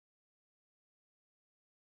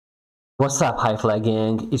What's up,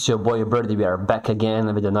 HighFlyGang? It's your boy Birdie. We are back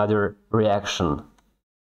again with another reaction.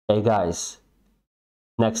 Hey guys,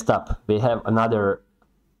 next up we have another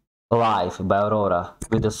live by Aurora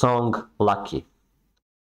with the song Lucky.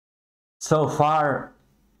 So far,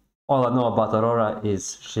 all I know about Aurora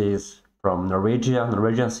is she's from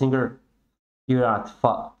Norwegian singer. You're not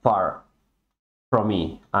far from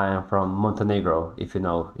me. I am from Montenegro, if you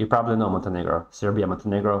know. You probably know Montenegro, Serbia,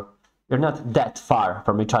 Montenegro. You're not that far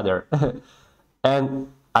from each other.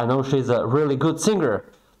 And I know she's a really good singer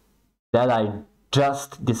that I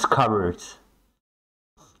just discovered.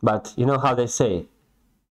 But you know how they say,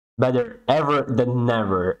 better ever than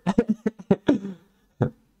never.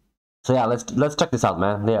 So yeah, let's check this out,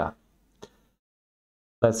 man. Yeah,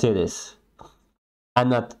 let's see this. I'm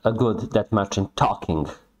not a good that much in talking.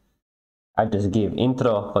 I just give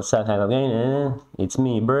intro. What's up, HighFlyGang? It's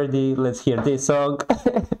me, Birdie. Let's hear this song.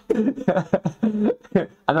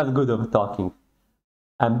 I'm not good at talking.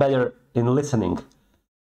 I'm better in listening.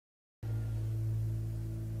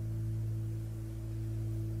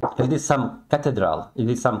 It is some cathedral. It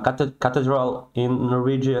is some cathedral in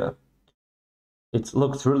Norwegia. It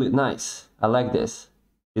looks really nice. I like this.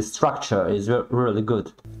 The structure is really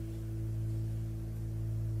good.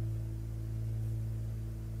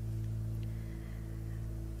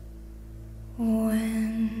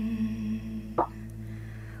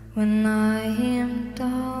 When I am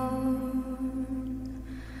down,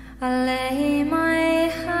 I lay my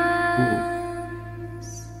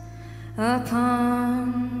hands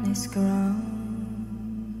upon this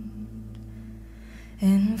ground,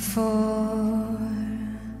 and for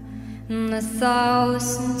the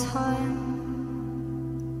 1,000th time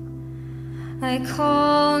I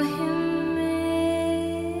call him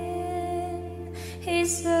in.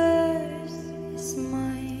 His earth is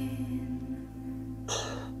mine.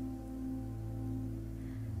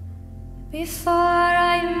 Before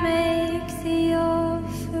I make the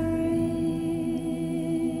offering,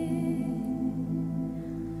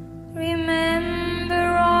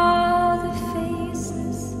 remember all the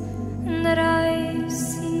faces that I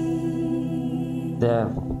see. Yeah.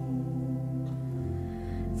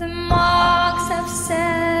 The marks have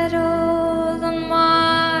settled on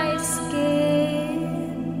my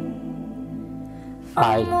skin.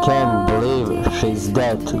 I can't believe she's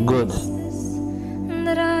that good.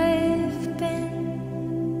 That I've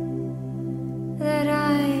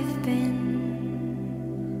been.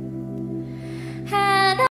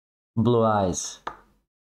 And Blue eyes.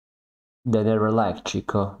 They never liked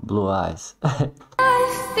Chico. Blue eyes. I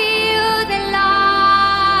feel the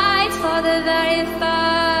light for the very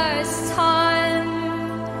first time.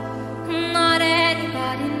 Not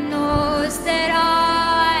anybody knows that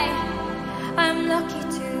I'm lucky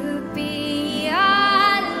to be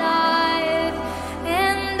alive,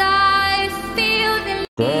 and I feel the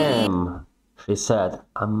Damn, she said,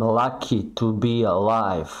 I'm lucky to be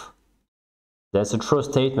alive. That's a true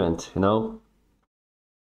statement, you know.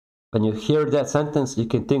 When you hear that sentence, you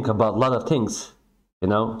can think about a lot of things, you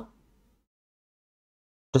know.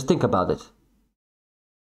 Just think about it.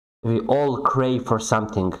 We all crave for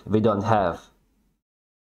something we don't have.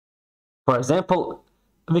 For example,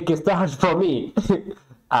 we can start from me.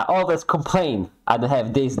 I always complain, I don't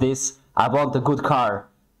have this, I want a good car.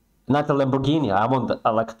 Not a Lamborghini, I want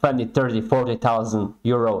like 20, 30, 40,000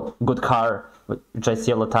 euro good car, which I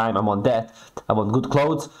see all the time. I want that. I want good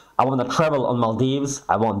clothes. I want to travel on Maldives.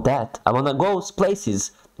 I want that. I want to go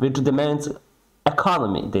places which demands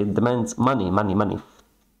economy. They demands money.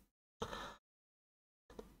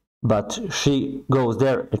 But she goes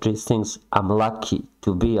there and she thinks, I'm lucky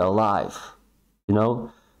to be alive. You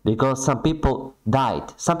know? Because some people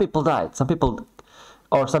died. Some people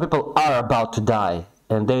are about to die.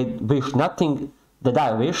 And they wish nothing that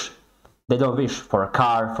I wish. They don't wish for a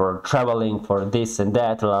car, for traveling, for this and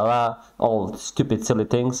that, all stupid, silly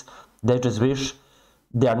things. They just wish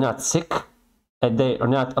they are not sick and they are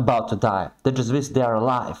not about to die. They just wish they are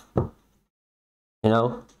alive. You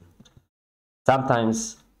know?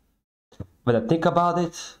 Sometimes, when I think about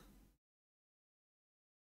it,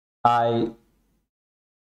 I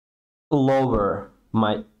lower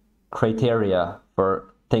my criteria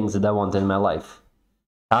for things that I want in my life.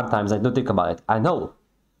 Sometimes I do think about it, I know,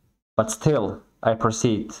 but still I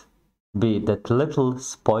proceed to be that little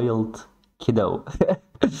spoiled kiddo.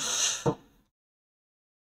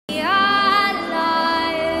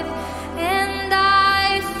 alive, and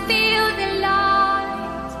I feel the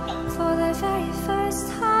light for the very first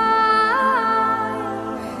time.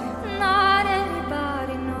 Not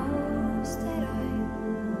everybody knows that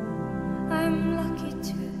I'm lucky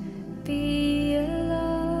to be alive.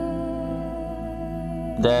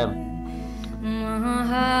 Damn.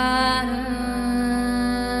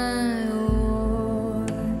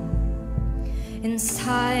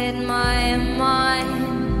 Inside my mind,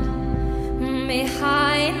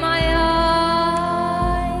 behind my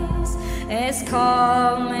eyes, is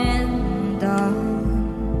coming down.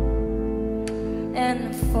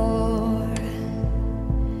 And for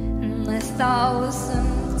the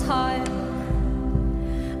 1,000th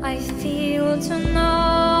time, I feel too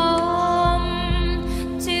numb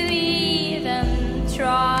to even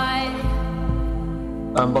try.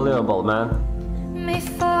 Unbelievable, man.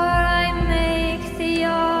 Before I make the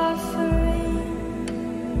offering,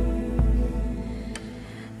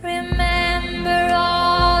 remember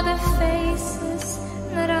all the faces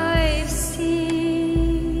that I've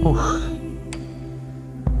seen. Oof.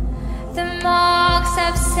 The marks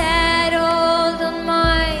have settled on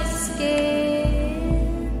my skin,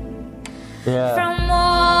 Yeah. from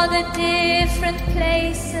all the different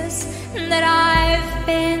places that I've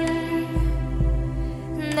been,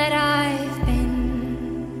 and I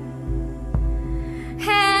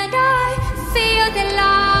feel the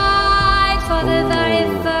light for the very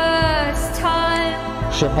first time.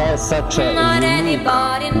 She has such a Not unique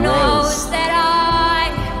anybody voice. knows that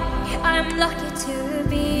I'm lucky to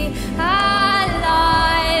be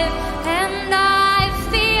alive, and I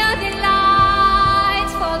feel the light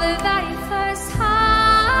for the very first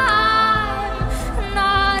time.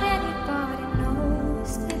 Not anybody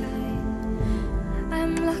knows that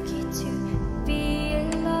I'm lucky to be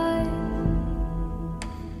alive.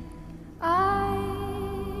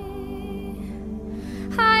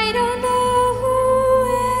 I don't know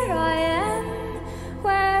where I am,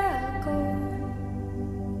 where I go,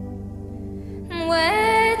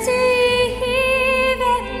 where to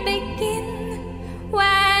even begin,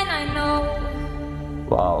 when I know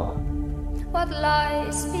Wow. what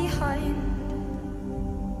lies behind.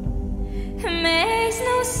 It makes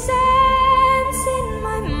no sense in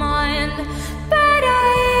my mind, but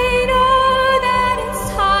I know that it's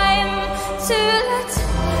time to let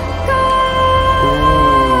go.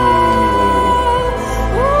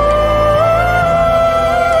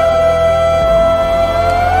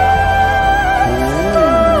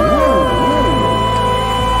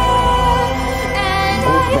 And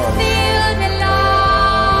I feel the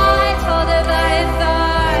light for the very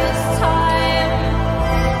first time.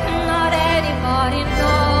 Not anybody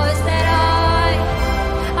knows that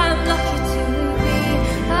I'm lucky to be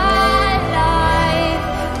alive,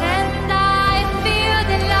 and I feel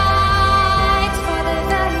the light for the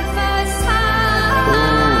very first time.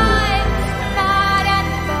 Not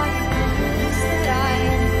anybody knows that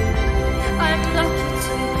I'm lucky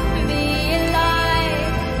to be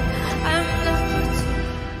alive. I'm lucky to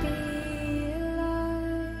be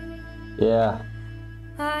alive. Yeah.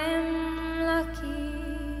 I'm lucky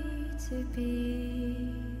to be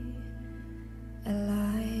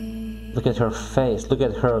alive. Look at her face. Look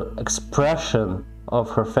at her expression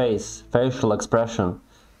of her face. Facial expression.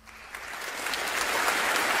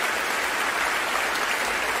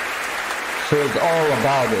 She's all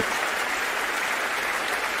about it.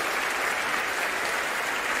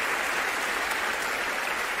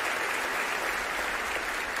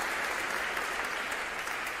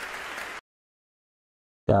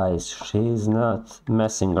 Guys, she's not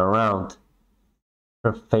messing around.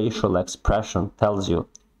 Her facial expression tells you.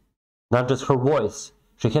 Not just her voice.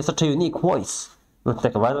 She has such a unique voice. Let's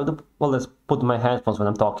take a while. Well, let's put my headphones when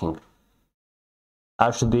I'm talking.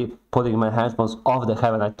 I should be putting my headphones off the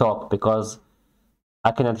head when I talk, because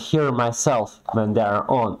I cannot hear myself when they are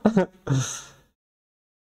on.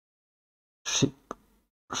 She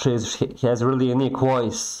has a really unique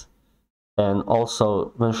voice, and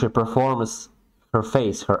also when she performs, her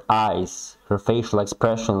face, her eyes, her facial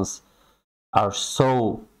expressions are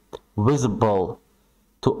so visible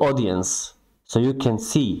to audience, so you can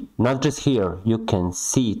see, not just hear, you can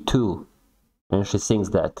see too when she sings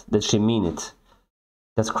that she mean it.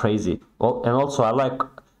 That's crazy. Well, and also I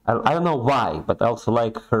don't know why, but I also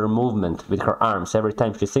like her movement with her arms. Every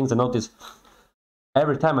time she sings,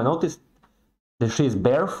 every time I notice that she is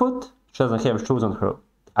barefoot. She doesn't have shoes on her.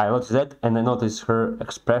 I notice that, and I notice her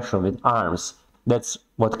expression with arms. That's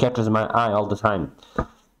what catches my eye all the time.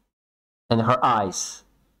 And her eyes.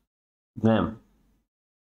 Damn.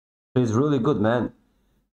 She's really good, man.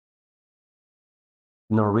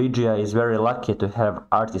 Norwegia is very lucky to have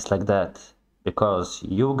artists like that, because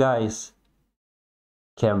you guys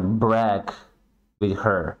can brag with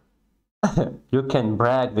her. You can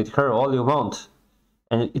brag with her all you want,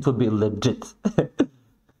 and it will be legit.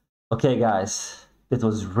 Okay, guys, it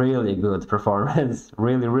was really good performance.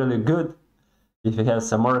 Really, really good. If you have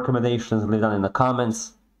some more recommendations, leave down in the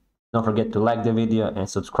comments. Don't forget to like the video and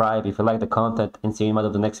subscribe if you like the content, and see you in one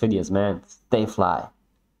of the next videos, man. Stay fly.